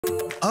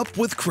Up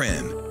with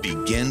KREM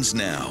begins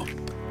now.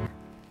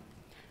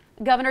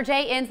 Governor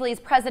Jay Inslee's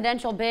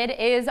presidential bid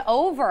is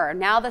over.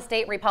 Now the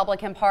state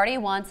Republican Party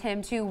wants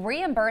him to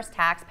reimburse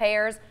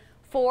taxpayers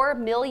 $4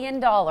 million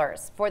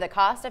for the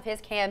cost of his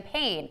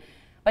campaign.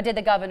 But did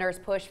the governor's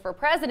push for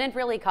president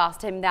really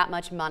cost him that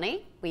much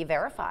money? We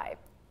verify.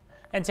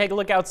 And take a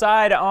look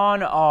outside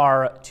on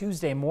our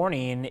Tuesday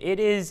morning. It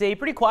is a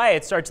pretty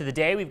quiet start to the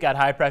day. We've got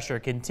high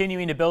pressure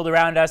continuing to build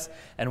around us.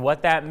 And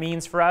what that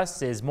means for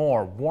us is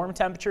more warm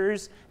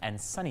temperatures and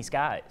sunny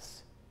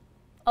skies.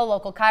 A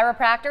local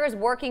chiropractor is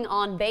working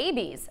on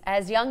babies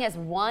as young as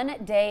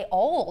 1 day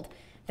old.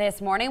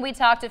 This morning, we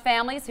talked to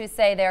families who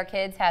say their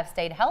kids have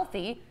stayed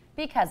healthy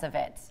because of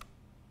it.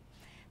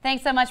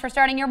 Thanks so much for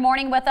starting your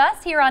morning with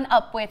us here on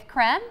Up with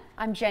KREM.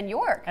 I'm Jen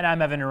York. And I'm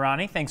Evan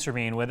Irani. Thanks for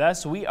being with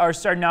us. We are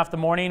starting off the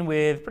morning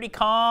with pretty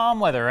calm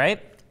weather,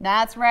 right?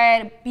 That's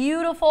right. A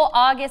beautiful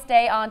August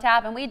day on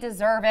tap, and we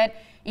deserve it,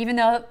 even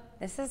though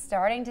this is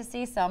starting to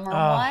see summer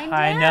wind down.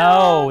 I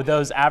know.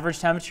 Those average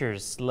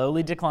temperatures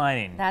slowly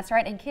declining. That's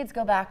right. And kids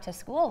go back to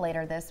school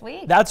later this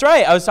week. That's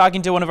right. I was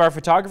talking to one of our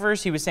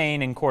photographers. He was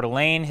saying in Coeur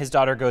d'Alene, his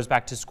daughter goes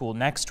back to school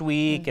next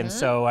week. And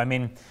so, I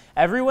mean,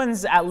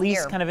 everyone's at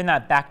least kind of in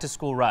that back to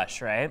school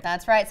rush, right?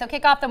 That's right. So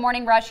kick off the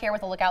morning rush here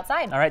with a look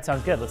outside. All right,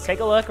 sounds good. Let's take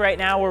a look right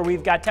now where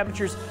we've got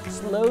temperatures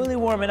slowly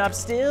warming up.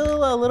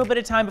 Still a little bit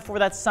of time before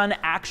that sun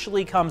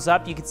actually comes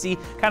up. You can see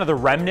kind of the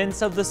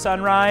remnants of the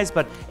sunrise,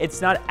 but it's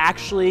not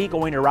actually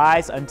going to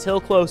rise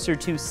until closer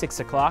to 6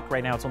 o'clock.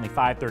 Right now it's only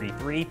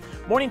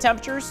 5:33. Morning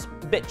temperatures,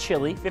 a bit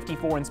chilly,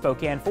 54 in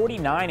Spokane,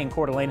 49 in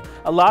Coeur d'Alene.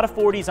 A lot of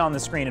 40s on the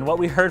screen. And what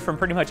we heard from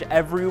pretty much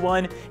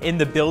everyone in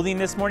the building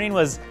this morning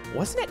was,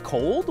 wasn't it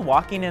cold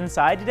walking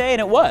inside today?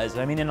 And it was.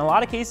 I mean, in a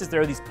lot of cases,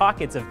 there are these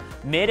pockets of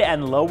mid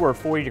and lower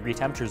 40-degree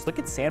temperatures. Look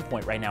at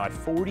Sandpoint right now at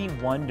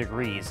 41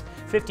 degrees,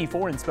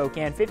 54 in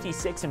Spokane,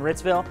 56 in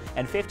Ritzville,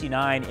 and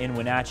 59 in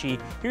Wenatchee.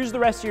 Here's the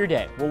rest of your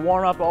day. We'll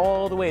warm up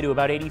all the way to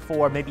about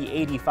 84, maybe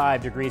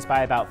 85 degrees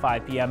by about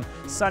 5 p.m.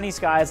 Sunny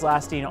skies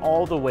lasting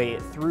all the way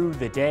through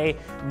the day.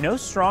 No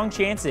strong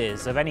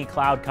chances of any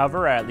cloud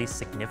cover, or at least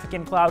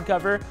significant cloud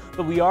cover,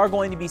 but we are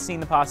going to be seeing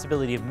the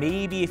possibility of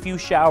maybe a few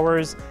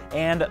showers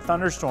and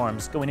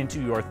thunderstorms going into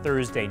your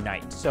Thursday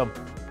night. So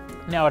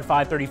now at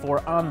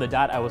 5:34 on the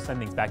dot, I will send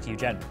things back to you,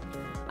 Jen.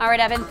 All right,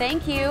 Evan,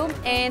 thank you.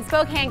 In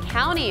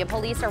Spokane-County,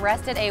 police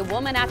arrested a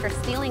woman after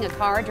stealing a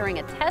car during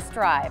a test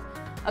drive.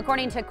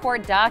 According to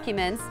court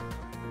documents,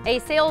 a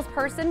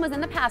salesperson was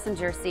in the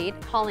passenger seat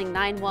calling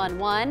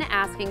 911,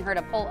 asking her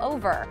to pull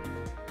over.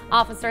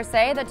 Officers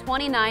say the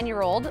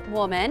 29-year-old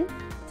woman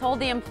told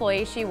the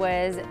employee she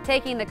was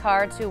taking the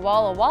car to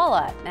Walla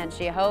Walla and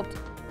she hoped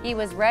he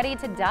was ready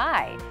to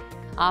die.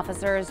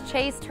 Officers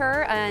chased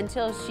her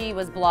until she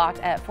was blocked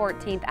at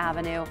 14th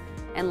Avenue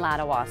and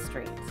Latawah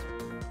Street.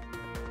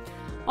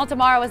 Well,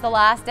 tomorrow is the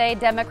last day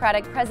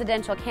Democratic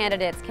presidential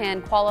candidates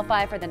can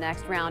qualify for the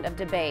next round of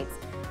debates.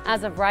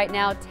 As of right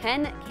now,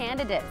 10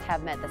 candidates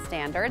have met the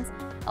standards,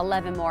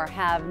 11 more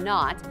have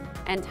not,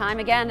 and time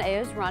again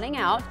is running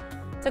out.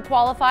 To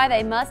qualify,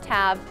 they must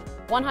have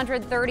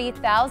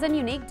 130,000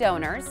 unique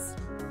donors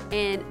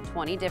in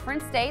 20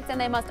 different states, and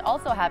they must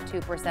also have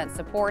 2%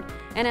 support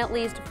and at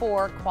least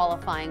 4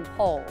 qualifying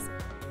polls.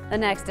 The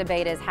next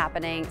debate is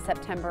happening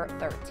September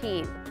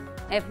 13th.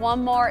 If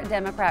one more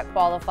Democrat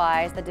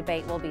qualifies, the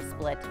debate will be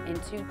split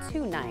into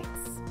 2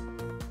 nights.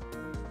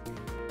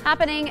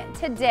 Happening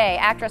today,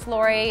 actress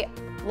Lori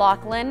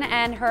Loughlin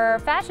and her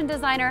fashion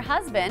designer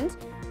husband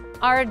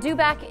are due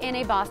back in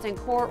a Boston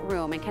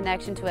courtroom in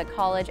connection to a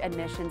college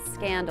admissions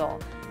scandal.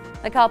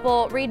 The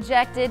couple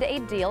rejected a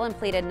deal and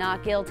pleaded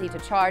not guilty to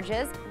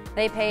charges.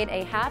 They paid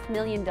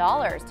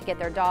 $500,000 to get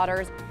their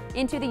daughters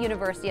into the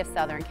University of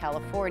Southern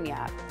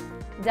California.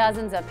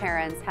 Dozens of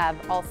parents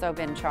have also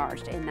been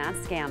charged in that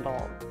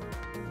scandal.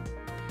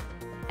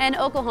 An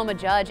Oklahoma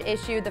judge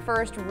issued the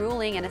first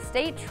ruling in a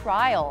state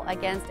trial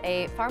against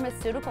a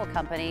pharmaceutical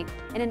company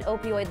in an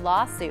opioid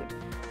lawsuit.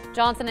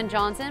 Johnson &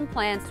 Johnson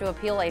plans to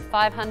appeal a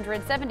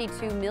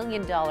 $572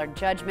 million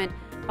judgment,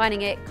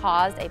 finding it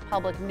caused a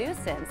public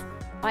nuisance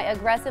by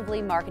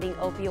aggressively marketing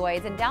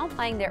opioids and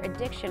downplaying their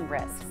addiction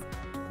risks.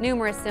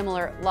 Numerous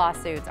similar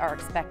lawsuits are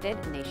expected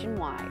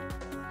nationwide.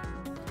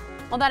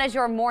 Well, that is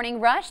your morning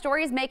rush.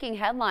 Stories making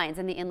headlines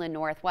in the inland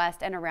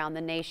Northwest and around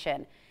the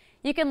nation.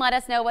 You can let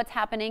us know what's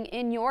happening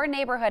in your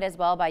neighborhood as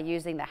well by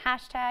using the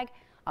hashtag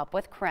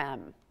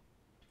 #UpWithKREM.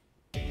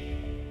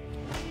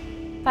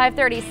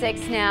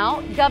 5:36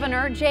 now.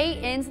 Governor Jay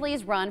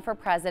Inslee's run for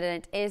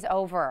president is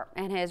over,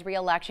 and his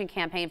re-election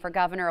campaign for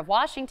governor of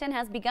Washington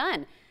has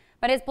begun.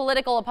 But his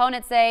political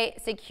opponents say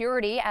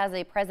security as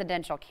a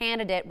presidential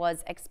candidate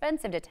was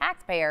expensive to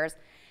taxpayers,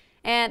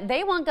 and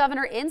they want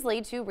Governor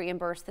Inslee to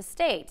reimburse the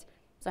state.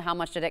 So how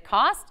much did it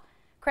cost?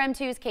 KREM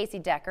 2's Casey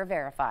Decker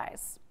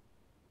verifies.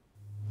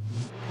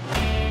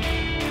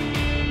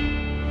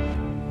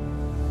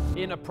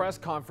 In a press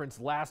conference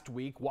last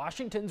week,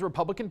 Washington's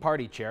Republican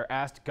Party chair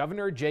asked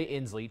Governor Jay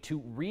Inslee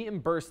to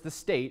reimburse the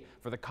state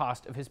for the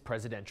cost of his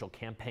presidential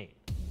campaign.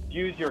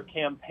 Use your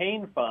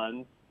campaign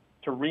funds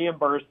to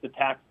reimburse the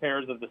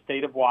taxpayers of the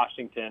state of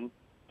Washington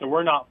so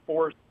we're not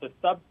forced to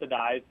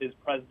subsidize his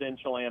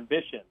presidential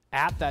ambition.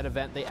 At that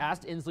event, they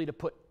asked Inslee to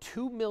put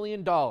 $2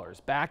 million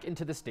back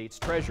into the state's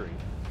treasury.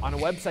 On a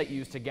website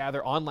used to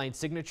gather online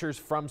signatures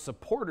from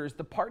supporters,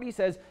 the party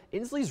says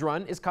Inslee's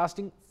run is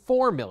costing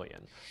 $4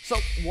 million. So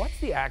what's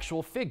the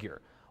actual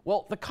figure?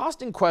 Well, the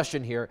cost in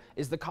question here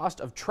is the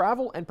cost of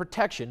travel and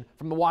protection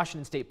from the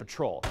Washington State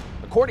Patrol.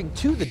 According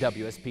to the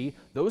WSP,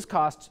 those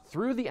costs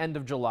through the end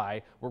of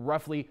July were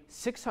roughly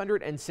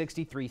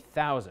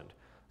 $663,000.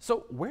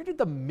 So where did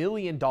the $1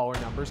 million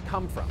numbers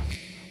come from?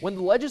 When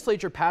the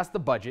legislature passed the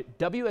budget,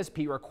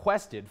 WSP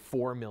requested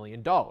 $4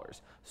 million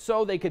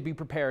so they could be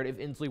prepared if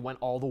Inslee went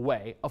all the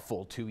way a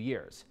full 2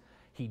 years.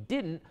 He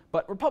didn't,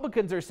 but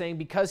Republicans are saying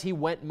because he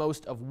went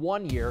most of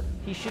 1 year,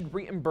 he should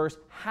reimburse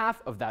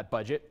half of that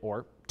budget,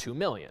 or $2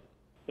 million.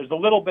 There's a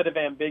little bit of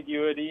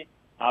ambiguity,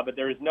 but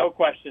there is no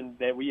question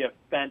that we have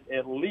spent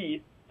at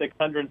least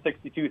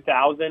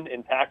 $662,000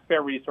 in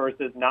taxpayer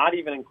resources, not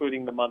even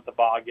including the month of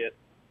August,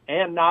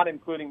 and not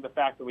including the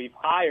fact that we've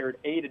hired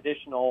 8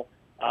 additional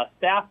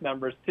staff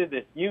members to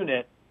this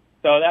unit.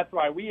 So that's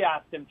why we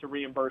asked him to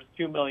reimburse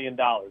 $2 million,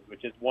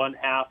 which is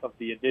 1/2 of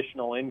the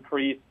additional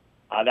increase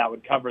that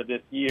would cover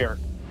this year.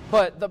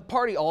 But the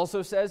party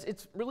also says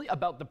it's really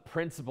about the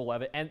principle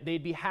of it, and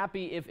they'd be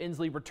happy if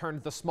Inslee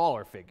returned the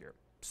smaller figure.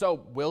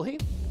 So will he?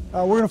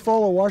 We're going to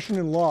follow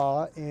Washington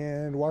law,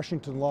 and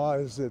Washington law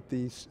is that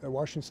the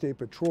Washington State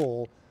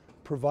Patrol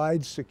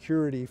provides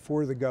security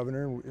for the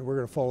governor, and we're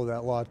going to follow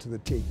that law to the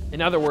T.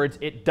 In other words,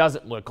 it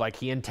doesn't look like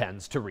he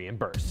intends to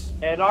reimburse.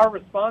 And our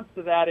response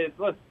to that is,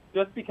 look,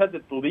 just because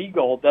it's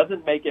legal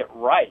doesn't make it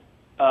right.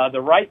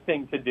 The right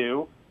thing to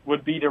do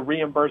would be to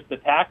reimburse the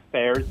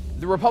taxpayers.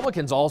 The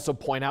Republicans also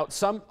point out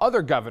some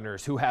other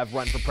governors who have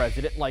run for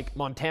president, like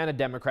Montana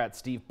Democrat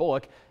Steve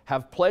Bullock,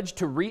 have pledged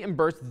to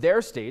reimburse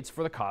their states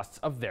for the costs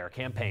of their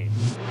campaign.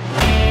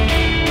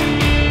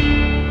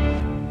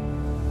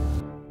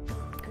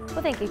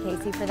 Well, thank you,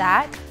 Casey, for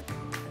that.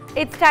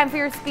 It's time for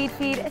your speed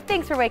feed.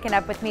 Thanks for waking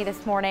up with me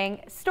this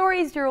morning.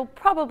 Stories you'll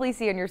probably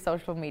see on your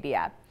social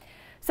media.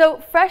 So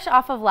fresh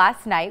off of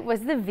last night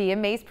was the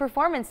VMAs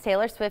performance.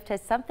 Taylor Swift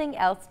has something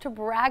else to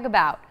brag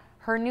about.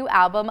 Her new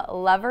album,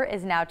 Lover,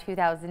 is now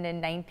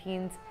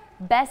 2019's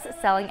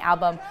best-selling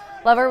album.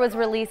 Lover was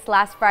released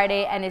last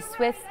Friday and is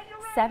Swift's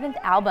 7th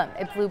album.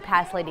 It blew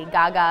past Lady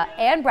Gaga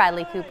and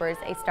Bradley Cooper's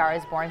A Star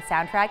Is Born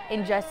soundtrack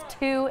in just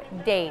 2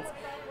 days.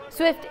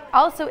 Swift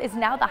also is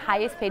now the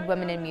highest paid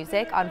woman in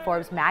music on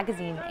Forbes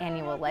magazine's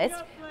annual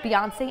list.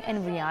 Beyonce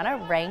and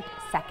Rihanna ranked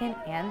 2nd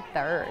and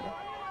 3rd.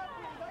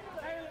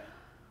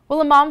 Well,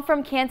 a mom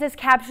from Kansas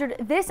captured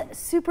this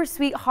super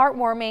sweet,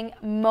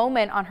 heartwarming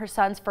moment on her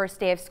son's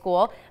first day of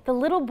school. The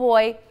little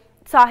boy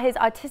saw his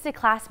autistic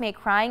classmate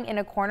crying in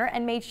a corner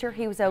and made sure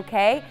he was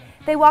okay.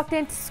 They walked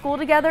into school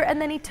together and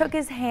then he took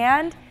his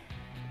hand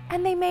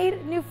and they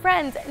made new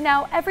friends.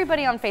 Now,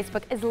 everybody on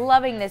Facebook is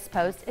loving this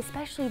post,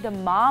 especially the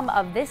mom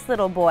of this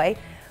little boy,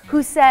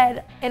 who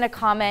said in a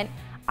comment,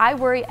 "I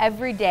worry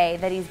every day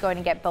that he's going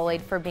to get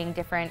bullied for being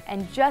different,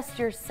 and just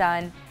your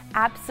son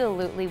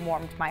absolutely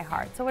warmed my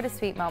heart." So what a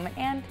sweet moment,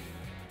 and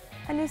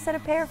a new set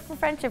of pair for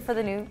friendship for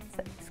the new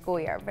school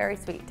year. Very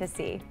sweet to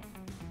see.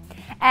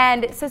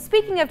 And so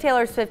speaking of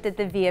Taylor Swift at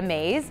the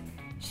VMAs,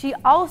 she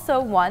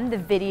also won the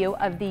Video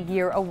of the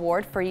Year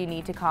award for You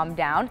Need to Calm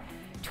Down.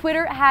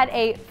 Twitter had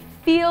a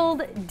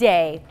field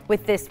day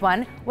with this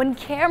one when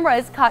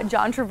cameras caught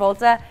John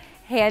Travolta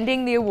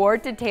handing the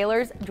award to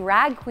Taylor's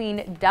drag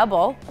queen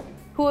double,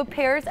 who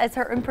appears as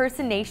her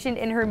impersonation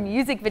in her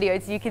music video.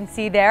 As you can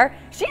see there,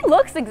 she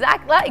looks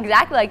exactly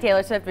like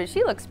Taylor Swift, but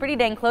she looks pretty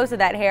dang close to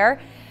that hair.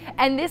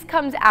 And this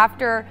comes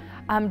after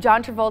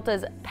John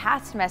Travolta's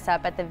past mess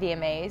up at the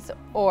VMAs,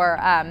 or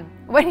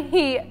when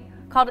he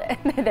called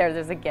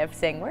there's a gift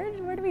saying, where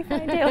do we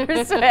find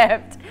Taylor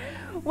Swift?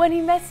 When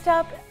he messed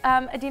up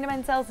Idina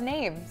Menzel's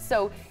name.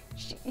 So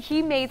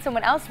he made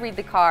someone else read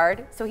the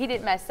card, so he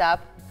didn't mess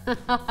up.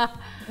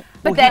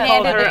 But then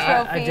handed the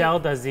trophy. Adele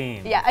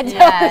Dazeem. Yeah,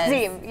 Adele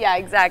Dazeem. Yeah,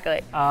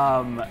 exactly.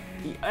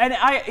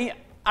 And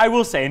I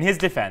will say, in his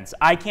defense,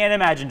 I can't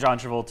imagine John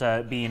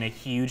Travolta being a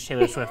huge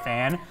Taylor Swift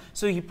fan.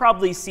 So he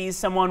probably sees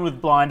someone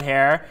with blonde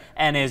hair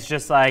and is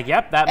just like,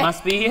 "Yep, that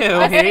must be you.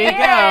 Here you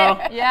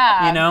go."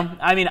 Yeah. You know,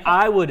 I mean,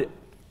 I would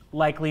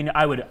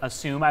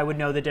assume I would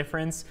know the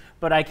difference,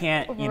 but I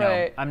can't, you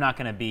know, I'm not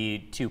going to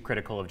be too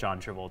critical of John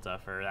Travolta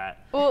for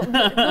that. Well,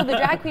 the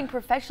drag queen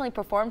professionally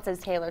performs as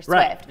Taylor Swift.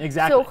 Right,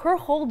 exactly. So her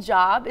whole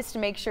job is to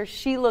make sure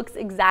she looks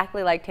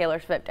exactly like Taylor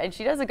Swift, and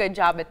she does a good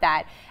job at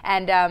that.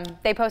 And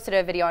they posted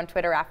a video on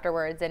Twitter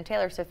afterwards, and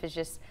Taylor Swift is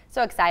just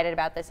so excited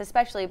about this,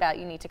 especially about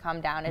You Need to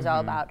Calm Down is all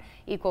about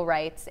equal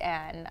rights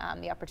and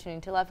the opportunity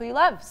to love who you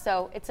love.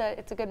 So it's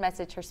a good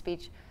message, her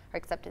speech her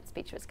acceptance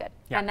speech was good.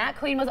 Yeah. And that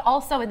queen was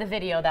also in the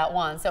video that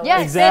won, so Yes.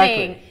 it was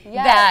Exactly. fitting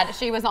that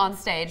she was on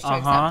stage to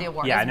accept the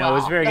award Yeah, as no, well. it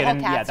was very The good. whole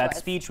And yeah, cast that was.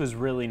 speech was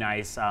really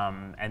nice.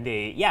 And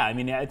they, yeah, I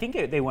mean, I think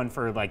they won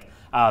for like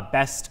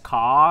best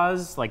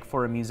cause, like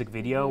for a music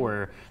video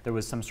where there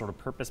was some sort of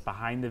purpose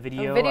behind the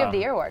video. Video of the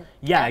Year award.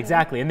 Yeah,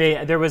 exactly. And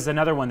there was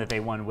another one that they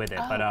won with it.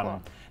 But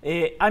cool.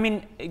 I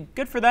mean,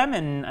 good for them.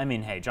 And I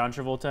mean, hey, John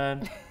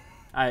Travolta.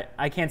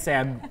 I can't say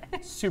I'm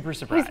super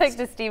surprised. He's like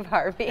the Steve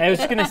Harvey. I was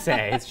just gonna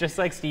say, it's just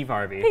like Steve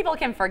Harvey. People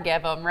can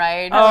forgive him,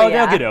 right? Oh,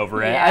 yeah. they'll get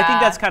over it. Yeah. I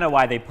think that's kind of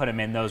why they put him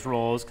in those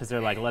roles, because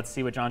they're like, let's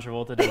see what John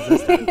Travolta does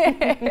this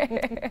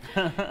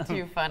time.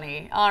 Too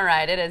funny. All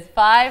right, it is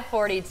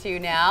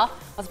 5:42 now.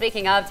 Well,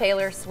 speaking of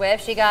Taylor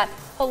Swift, she got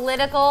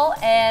political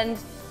and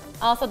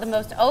also the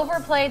most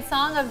overplayed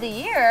song of the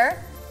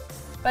year,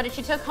 but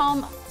she took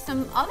home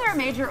some other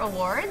major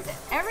awards.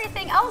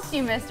 Everything else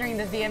you missed during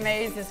the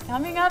VMAs is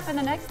coming up in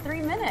the next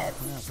 3 minutes.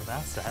 Yeah, so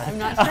that's sad. I'm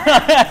not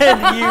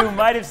sure. You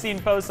might have seen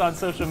posts on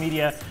social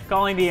media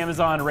calling the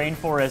Amazon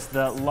rainforest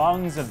the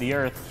lungs of the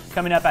earth.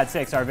 Coming up at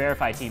 6, our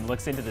Verify team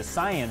looks into the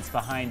science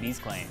behind these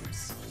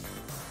claims.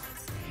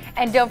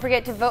 And don't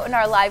forget to vote in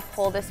our live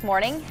poll this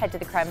morning. Head to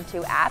the KREM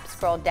 2 app,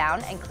 scroll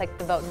down, and click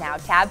the Vote Now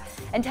tab.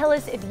 And tell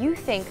us if you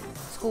think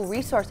school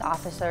resource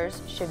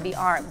officers should be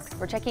armed.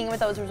 We're checking in with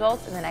those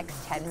results in the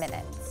next 10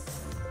 minutes.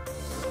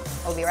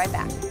 We'll be right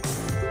back.